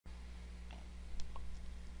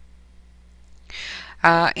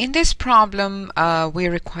In this problem,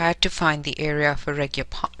 we're required to find the area of a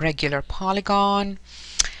regular polygon.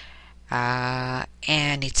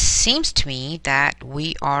 And it seems to me that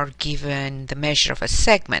we are given the measure of a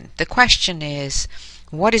segment. The question is,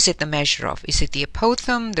 what is it the measure of? Is it the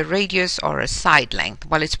apothem, the radius, or a side length?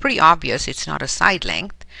 Well, it's pretty obvious it's not a side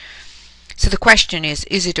length. So the question is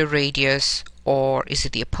it a radius or is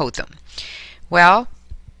it the apothem? Well,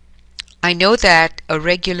 I know that a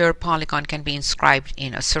regular polygon can be inscribed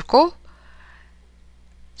in a circle.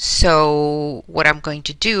 So what I'm going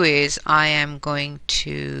to do is I am going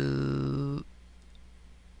to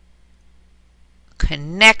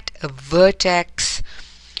connect a vertex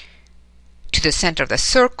to the center of the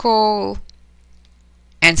circle,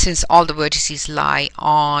 and since all the vertices lie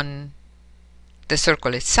on the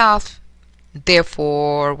circle itself,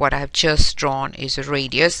 therefore what I have just drawn is a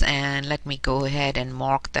radius, and let me go ahead and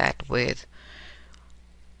mark that with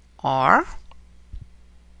R.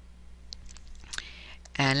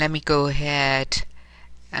 And let me go ahead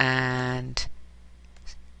and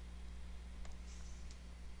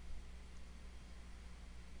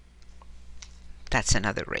that's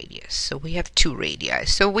another radius. So we have two radii.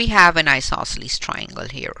 So we have an isosceles triangle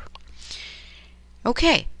here.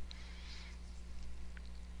 Okay.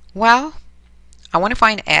 Well, I want to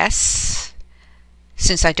find S.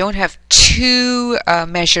 Since I don't have two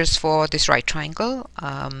measures for this right triangle,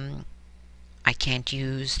 I can't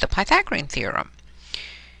use the Pythagorean theorem.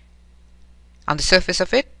 On the surface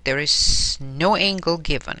of it, there is no angle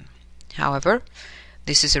given. However,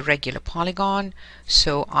 this is a regular polygon,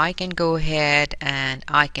 so I can go ahead and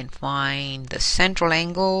I can find the central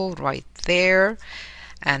angle right there,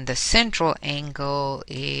 and the central angle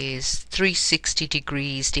is 360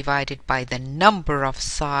 degrees divided by the number of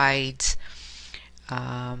sides,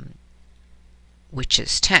 which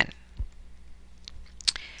is 10,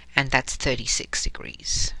 and that's 36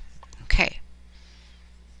 degrees. Okay.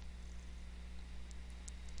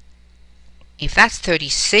 If that's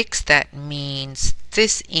 36, that means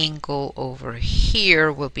this angle over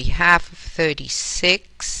here will be half of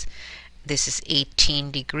 36. This is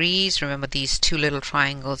 18 degrees. Remember, these two little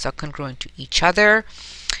triangles are congruent to each other.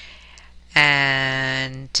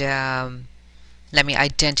 And let me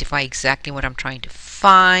identify exactly what I'm trying to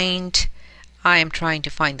find. I am trying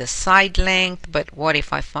to find the side length, but what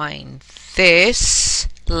if I find this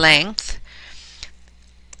length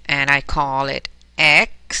and I call it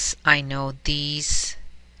X? I know these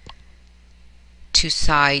two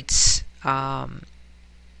sides are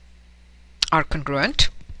congruent,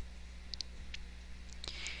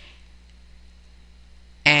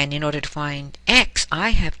 and in order to find X,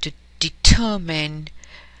 I have to determine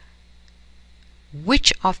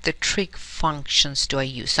which of the trig functions do I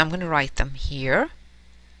use. So I'm going to write them here.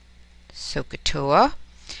 SOHCAHTOA,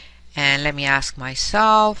 and let me ask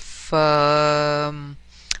myself,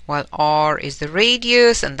 well, R is the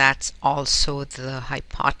radius, and that's also the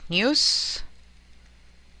hypotenuse.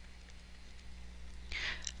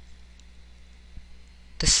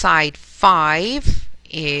 The side 5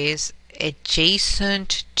 is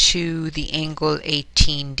adjacent to the angle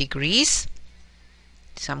 18 degrees.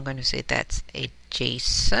 So I'm going to say that's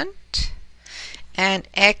adjacent. And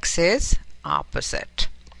X is opposite.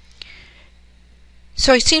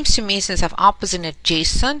 So it seems to me, since I have opposite and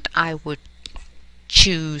adjacent, I would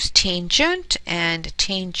choose tangent, and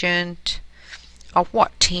tangent of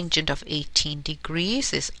what? Tangent of 18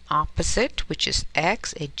 degrees is opposite, which is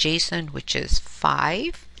X, adjacent, which is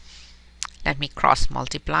 5. Let me cross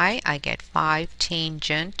multiply. I get 5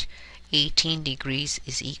 tangent 18 degrees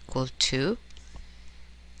is equal to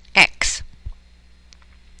X.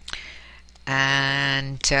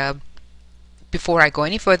 And before I go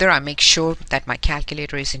any further, I make sure that my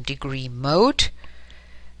calculator is in degree mode.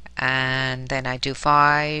 And then I do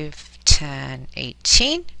 5, 10,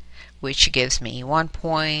 18, which gives me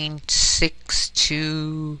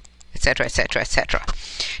 1.62, etc., etc., etc.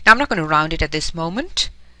 Now I'm not going to round it at this moment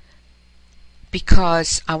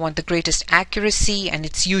because I want the greatest accuracy, and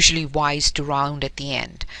it's usually wise to round at the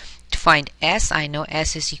end. To find S, I know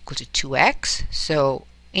S is equal to 2x. So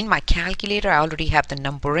in my calculator, I already have the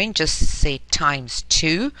number in, just say times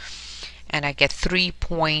 2, and I get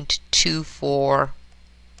 3.24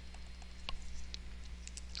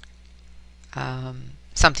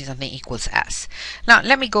 something equals S. Now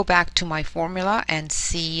let me go back to my formula and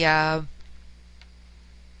see if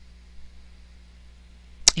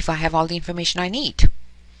I have all the information I need.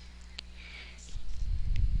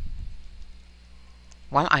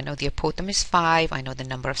 Well, I know the apothem is 5, I know the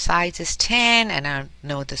number of sides is 10, and I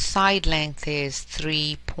know the side length is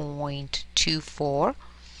 3.24.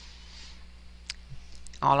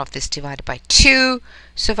 all of this divided by 2.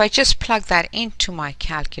 So if I just plug that into my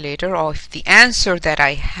calculator, or if the answer that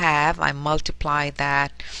I have, I multiply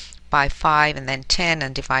that by 5 and then 10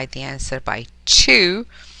 and divide the answer by 2,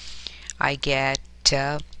 I get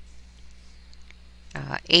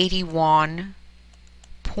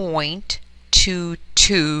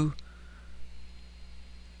 81.22,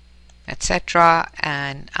 etc.,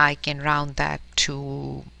 and I can round that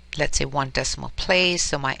to, let's say, 1 decimal place.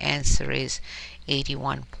 So my answer is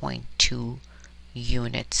 81.2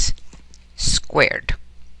 units squared.